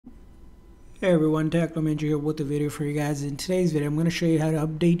Hey everyone, Technomentary here with a video for you guys. In today's video, I'm going to show you how to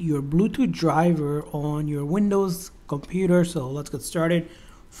update your Bluetooth driver on your Windows computer. So let's get started.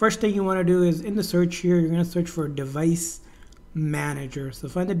 First thing you want to do is in the search here, you're going to search for Device Manager. So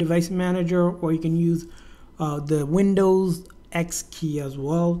find the Device Manager, or you can use the Windows X key as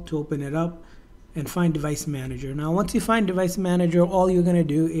well to open it up and find Device Manager. Now once you find Device Manager, all you're going to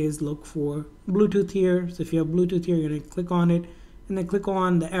do is look for Bluetooth here. So if you have Bluetooth here, you're going to click on it and then click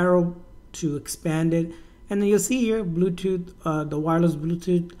on the arrow to expand it, and then you'll see here Bluetooth, the wireless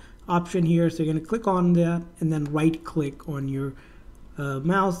Bluetooth option here. So you're going to click on that and then right click on your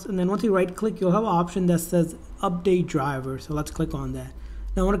mouse, and then once you right click, you'll have an option that says update driver. So let's click on that.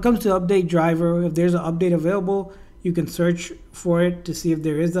 Now when it comes to update driver, if there's an update available, you can search for it to see if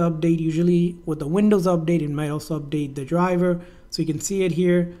there is an update. Usually with the Windows update, it might also update the driver, so you can see it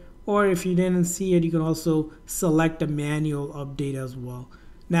here. Or if you didn't see it, you can also select a manual update as well.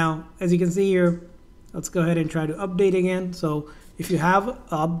 Now, as you can see here, let's go ahead and try to update again. So if you have an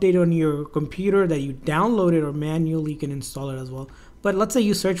update on your computer that you downloaded or manually, you can install it as well. But let's say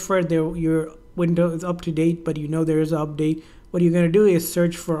you search for it, your window is up to date, but you know there is an update. What you're going to do is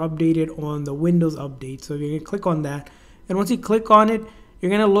search for updated on the Windows update. So you're going to click on that. And once you click on it,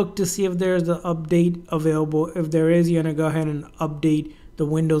 you're going to look to see if there's an update available. If there is, you're going to go ahead and update the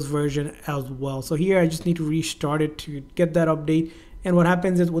Windows version as well. So here I just need to restart it to get that update. And what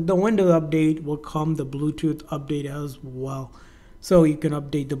happens is with the Windows update will come the Bluetooth update as well. So you can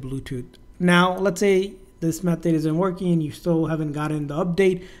update the Bluetooth. Now, let's say this method isn't working and you still haven't gotten the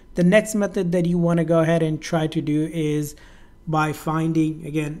update. The next method that you want to go ahead and try to do is by finding,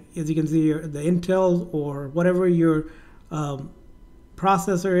 again, as you can see here, the Intel or whatever your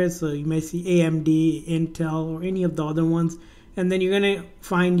processor is. So you may see AMD, Intel, or any of the other ones. And then you're going to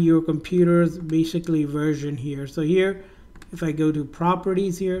find your computer's basically version here. So here, if I go to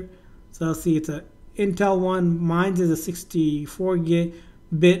properties here, so I'll see it's a Intel one. Mine is a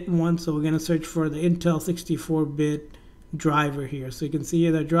 64-bit one, so we're going to search for the Intel 64-bit driver here. So you can see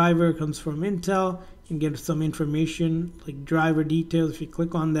here that driver comes from Intel. You can get some information like driver details. If you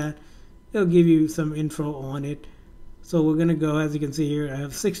click on that, it'll give you some info on it. So we're going to go, as you can see here, I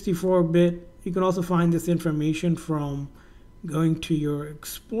have 64-bit. You can also find this information from going to your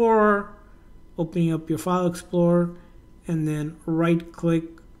Explorer, opening up your File Explorer, and then right click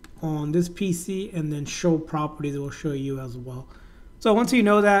on this PC and then show properties. It will show you as well. So once you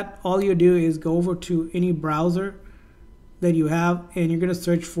know that, all you do is go over to any browser that you have and you're going to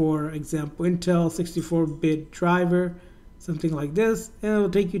search for example Intel 64-bit driver, something like this, and it will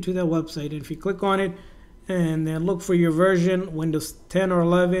take you to that website. And if you click on it and then look for your version, Windows 10 or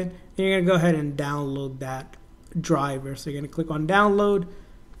 11, and you're going to go ahead and download that driver. So you're going to click on download.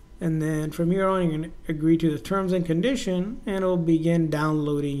 And then from here on, you're going to agree to the terms and condition, and it'll begin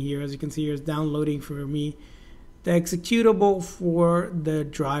downloading here. As you can see here, it's downloading for me the executable for the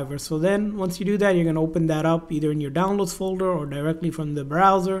driver. So then once you do that, you're going to open that up either in your downloads folder or directly from the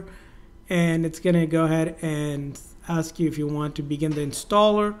browser. And it's going to go ahead and ask you if you want to begin the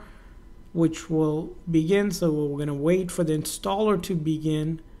installer, which will begin. So we're going to wait for the installer to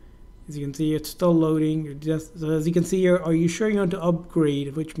begin. As you can see, it's still loading. So as you can see here, are you sure you want to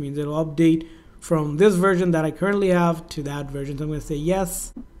upgrade? Which means it'll update from this version that I currently have to that version. So I'm going to say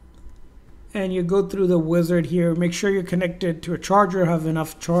yes. And you go through the wizard here. Make sure you're connected to a charger, have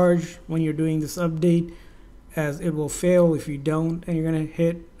enough charge when you're doing this update, as it will fail if you don't. And you're going to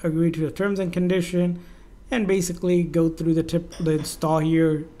hit agree to the terms and condition and basically go through the install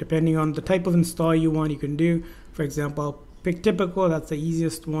here. Depending on the type of install you want, you can do. For example, pick typical, that's the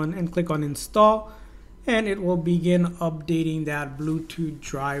easiest one, and click on install, and it will begin updating that Bluetooth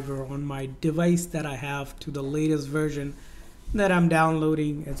driver on my device that I have to the latest version that I'm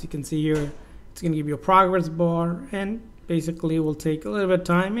downloading. As you can see here, it's going to give you a progress bar, and basically it will take a little bit of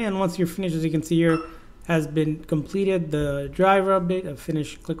time. And once you're finished, as you can see here, has been completed the driver update. I've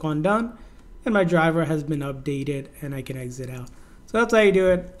finished, click on done, and my driver has been updated, and I can exit out. So that's how you do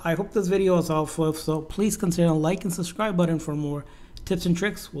it. I hope this video was helpful. So please consider a like and subscribe button for more tips and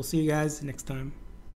tricks. We'll see you guys next time.